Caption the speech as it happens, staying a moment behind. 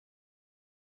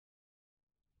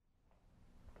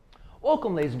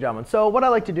Welcome, ladies and gentlemen. So what I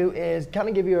like to do is kind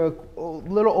of give you a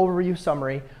little overview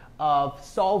summary of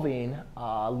solving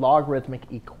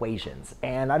logarithmic equations.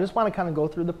 And I just want to kind of go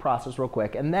through the process real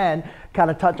quick and then kind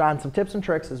of touch on some tips and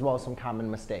tricks as well as some common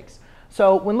mistakes.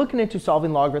 So when looking into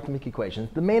solving logarithmic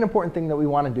equations, the main important thing that we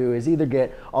want to do is either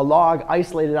get a log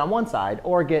isolated on one side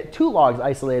or get two logs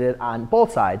isolated on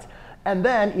both sides, and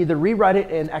then either rewrite it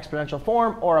in exponential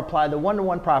form or apply the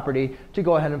one-to-one property to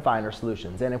go ahead and find our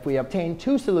solutions. And if we obtain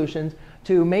two solutions,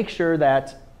 to make sure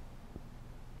that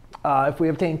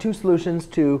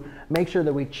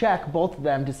we check both of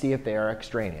them to see if they are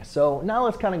extraneous. So now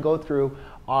let's kind of go through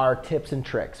our tips and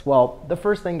tricks. Well, the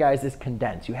first thing, guys, is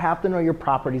condense. You have to know your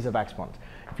properties of exponents.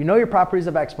 If you know your properties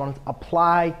of exponents,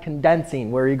 apply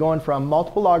condensing, where you're going from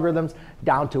multiple logarithms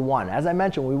down to one. As I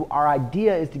mentioned, our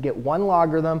idea is to get one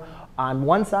logarithm on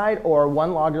one side or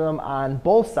one logarithm on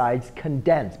both sides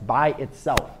condensed by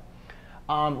itself.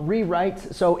 Rewrite,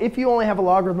 so if you only have a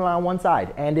logarithm on one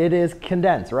side and it is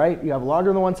condensed, right? You have a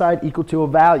logarithm on one side equal to a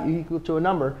value, equal to a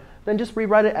number, then just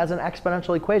rewrite it as an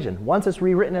exponential equation. Once it's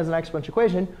rewritten as an exponential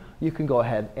equation, you can go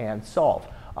ahead and solve.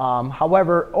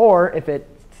 However, or if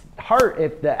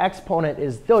the exponent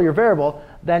is still your variable,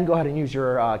 then go ahead and use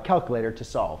your calculator to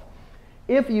solve.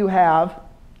 If you have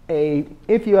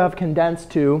condensed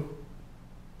to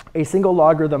a single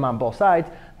logarithm on both sides,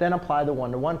 then apply the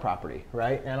one-to-one property,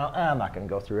 right? And I'm not going to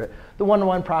go through it. The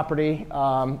one-to-one property,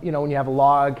 when you have a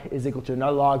log is equal to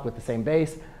another log with the same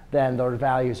base, then those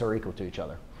values are equal to each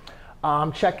other.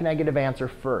 Check negative answer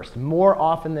first. More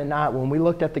often than not, when we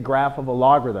looked at the graph of a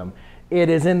logarithm, it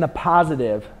is in the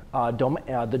positive domain.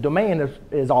 The domain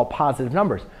is all positive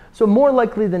numbers. So more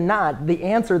likely than not, the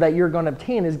answer that you're going to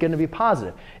obtain is going to be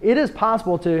positive. It is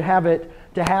possible to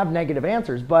have negative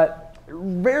answers, but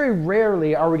very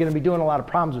rarely are we going to be doing a lot of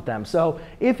problems with them. So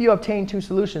if you obtain two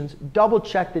solutions, double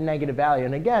check the negative value.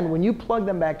 And again, when you plug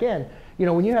them back in,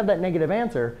 when you have that negative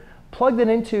answer, plug that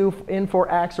in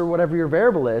for x or whatever your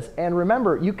variable is. And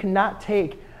remember, you cannot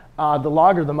take the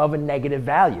logarithm of a negative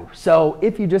value. So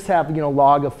if you just have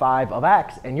log of 5 of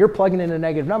x and you're plugging in a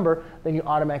negative number, then you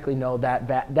automatically know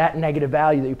that negative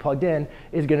value that you plugged in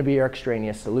is going to be your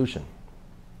extraneous solution.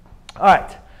 All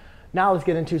right. Now let's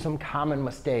get into some common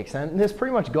mistakes. And this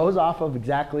pretty much goes off of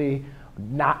exactly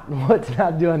what to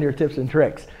not do on your tips and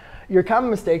tricks. Your common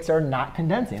mistakes are not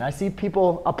condensing. I see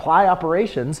people apply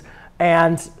operations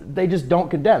and they just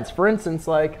don't condense. For instance,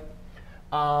 like,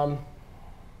 well,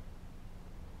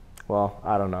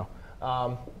 I don't know.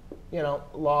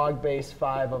 Log base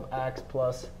 5 of x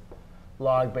plus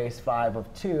log base 5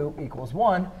 of 2 equals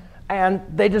 1. And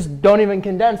they just don't even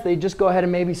condense. They just go ahead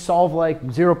and maybe solve like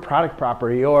zero product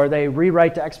property, or they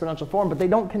rewrite to exponential form, but they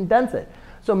don't condense it.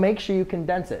 So make sure you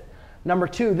condense it. Number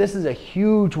two, this is a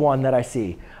huge one that I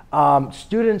see.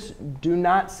 Students do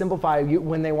not simplify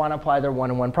when they want to apply their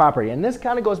one-to-one property. And this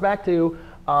kind of goes back to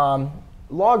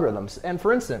logarithms. And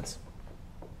for instance,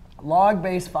 log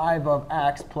base 5 of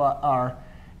x plus r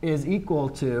is equal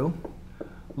to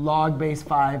log base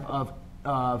 5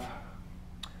 of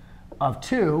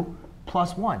 2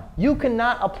 plus 1. You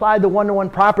cannot apply the one-to-one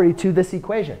property to this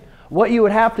equation. What you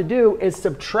would have to do is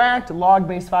subtract log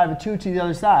base 5 of 2 to the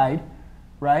other side,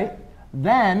 right?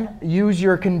 Then use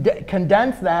your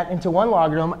condense that into one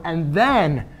logarithm, and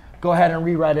then go ahead and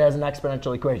rewrite it as an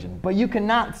exponential equation. But you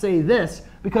cannot say this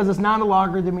because it's not a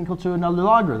logarithm equal to another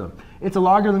logarithm. It's a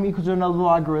logarithm equal to another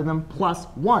logarithm plus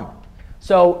 1.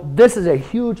 So this is a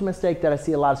huge mistake that I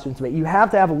see a lot of students make. You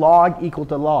have to have log equal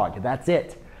to log. That's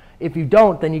it. If you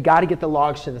don't, then you got to get the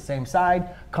logs to the same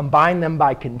side, combine them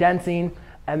by condensing,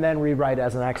 and then rewrite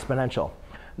as an exponential.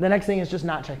 The next thing is just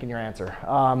not checking your answer.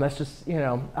 That's just,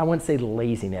 I wouldn't say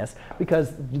laziness,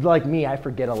 because like me, I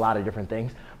forget a lot of different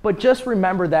things. But just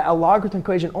remember that a logarithm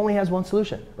equation only has one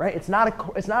solution, right? It's not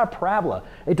a parabola.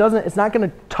 It's not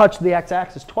going to touch the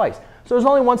x-axis twice. So there's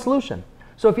only one solution.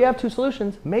 So if you have two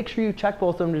solutions, make sure you check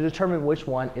both of them to determine which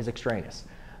one is extraneous.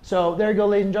 So there you go,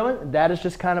 ladies and gentlemen. That is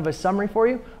just kind of a summary for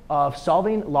you of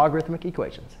solving logarithmic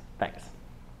equations. Thanks.